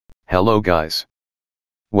Hello guys.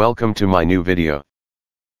 Welcome to my new video.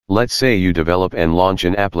 Let's say you develop and launch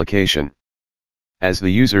an application. As the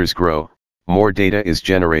users grow, more data is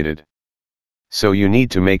generated. So you need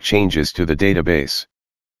to make changes to the database.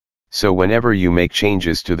 So whenever you make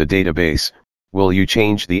changes to the database, will you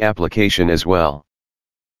change the application as well?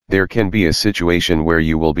 There can be a situation where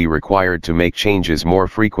you will be required to make changes more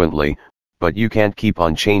frequently, but you can't keep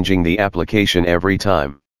on changing the application every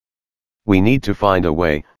time. We need to find a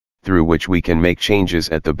way through which we can make changes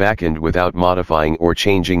at the backend without modifying or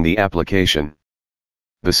changing the application.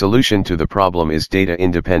 The solution to the problem is data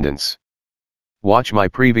independence. Watch my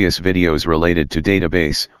previous videos related to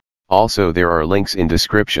database, also there are links in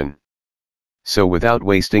description. So without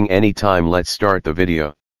wasting any time, let's start the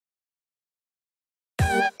video.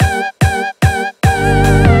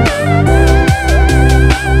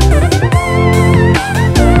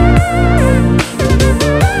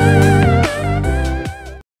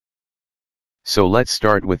 So let's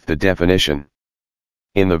start with the definition.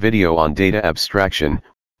 In the video on data abstraction,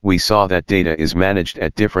 we saw that data is managed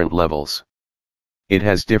at different levels. It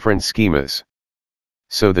has different schemas.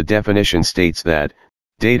 So the definition states that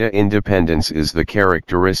data independence is the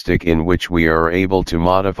characteristic in which we are able to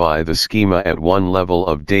modify the schema at one level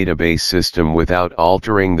of database system without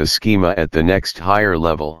altering the schema at the next higher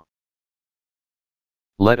level.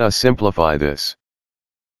 Let us simplify this.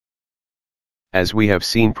 As we have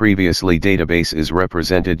seen previously, database is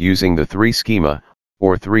represented using the three schema,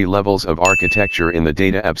 or three levels of architecture in the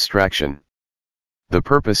data abstraction. The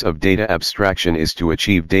purpose of data abstraction is to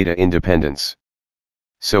achieve data independence.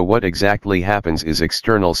 So what exactly happens is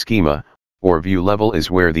external schema, or view level, is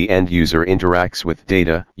where the end user interacts with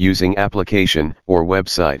data using application or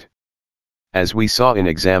website. As we saw in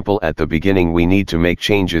example at the beginning, we need to make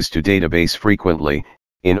changes to database frequently,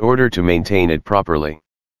 in order to maintain it properly.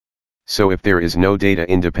 So if there is no data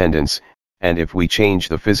independence, and if we change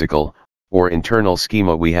the physical, or internal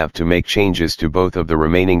schema, we have to make changes to both of the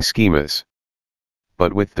remaining schemas.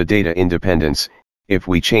 But with the data independence, if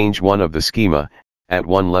we change one of the schema, at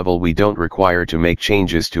one level we don't require to make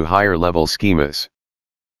changes to higher level schemas.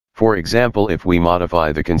 For example, if we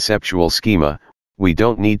modify the conceptual schema, we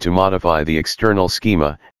don't need to modify the external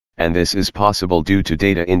schema, and this is possible due to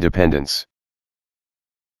data independence.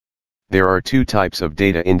 There are two types of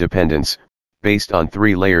data independence, based on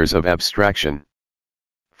three layers of abstraction.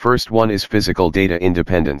 First one is physical data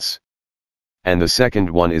independence. And the second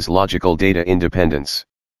one is logical data independence.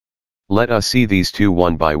 Let us see these two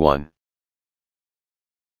one by one.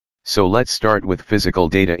 So let's start with physical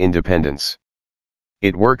data independence.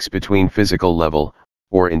 It works between physical level,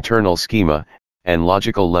 or internal schema, and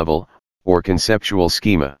logical level, or conceptual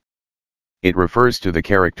schema. It refers to the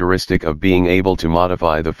characteristic of being able to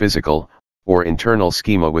modify the physical, or internal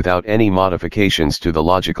schema without any modifications to the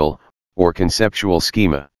logical, or conceptual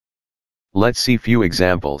schema. Let's see few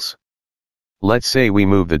examples. Let's say we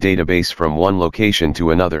move the database from one location to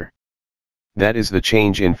another. That is the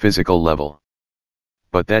change in physical level.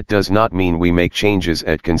 But that does not mean we make changes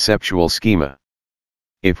at conceptual schema.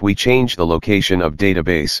 If we change the location of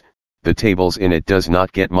database, the tables in it does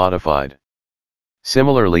not get modified.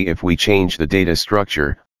 Similarly, if we change the data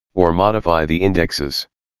structure, or modify the indexes,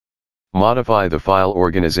 modify the file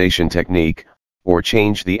organization technique, or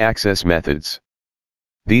change the access methods.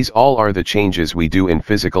 These all are the changes we do in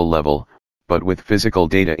physical level, but with physical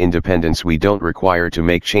data independence we don't require to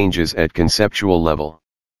make changes at conceptual level.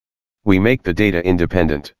 We make the data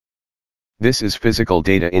independent. This is physical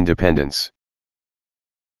data independence.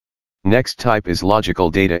 Next type is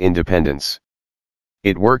logical data independence.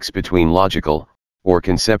 It works between logical, or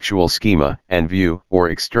conceptual schema, and view, or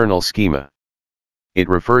external schema. It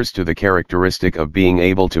refers to the characteristic of being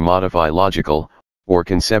able to modify logical, or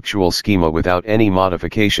conceptual schema without any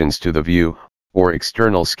modifications to the view, or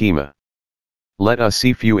external schema. Let us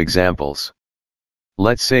see few examples.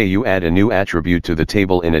 Let's say you add a new attribute to the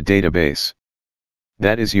table in a database.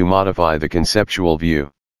 That is, you modify the conceptual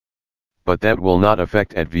view. But that will not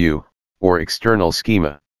affect at view, or external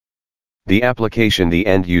schema. The application the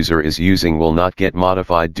end user is using will not get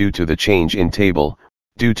modified due to the change in table,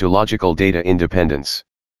 due to logical data independence.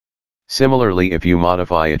 Similarly, if you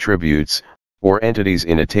modify attributes, or entities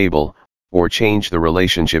in a table, or change the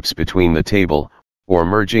relationships between the table, or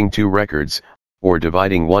merging two records, or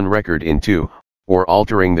dividing one record in two, or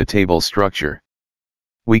altering the table structure,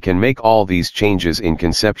 we can make all these changes in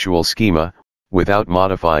conceptual schema, without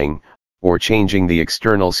modifying, or changing the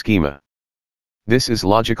external schema. This is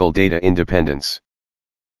logical data independence.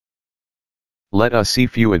 Let us see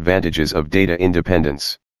few advantages of data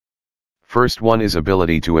independence. First one is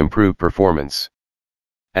ability to improve performance.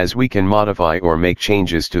 As we can modify or make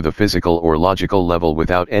changes to the physical or logical level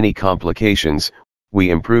without any complications, we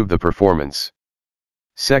improve the performance.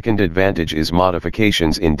 Second advantage is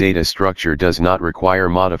modifications in data structure does not require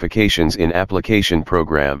modifications in application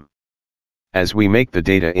program. As we make the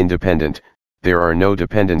data independent, there are no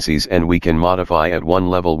dependencies and we can modify at one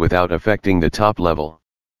level without affecting the top level.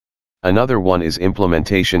 Another one is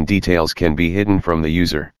implementation details can be hidden from the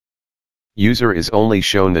user. User is only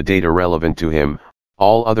shown the data relevant to him,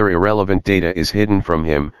 all other irrelevant data is hidden from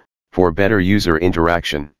him, for better user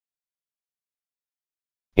interaction.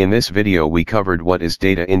 In this video we covered what is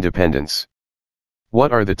data independence.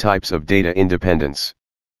 What are the types of data independence?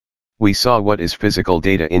 We saw what is physical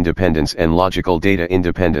data independence and logical data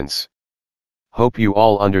independence. Hope you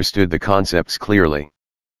all understood the concepts clearly.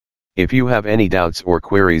 If you have any doubts or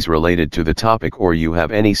queries related to the topic or you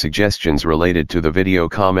have any suggestions related to the video,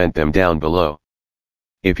 comment them down below.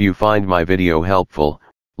 If you find my video helpful,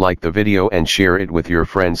 like the video and share it with your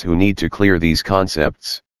friends who need to clear these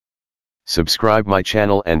concepts. Subscribe my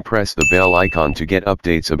channel and press the bell icon to get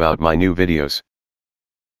updates about my new videos.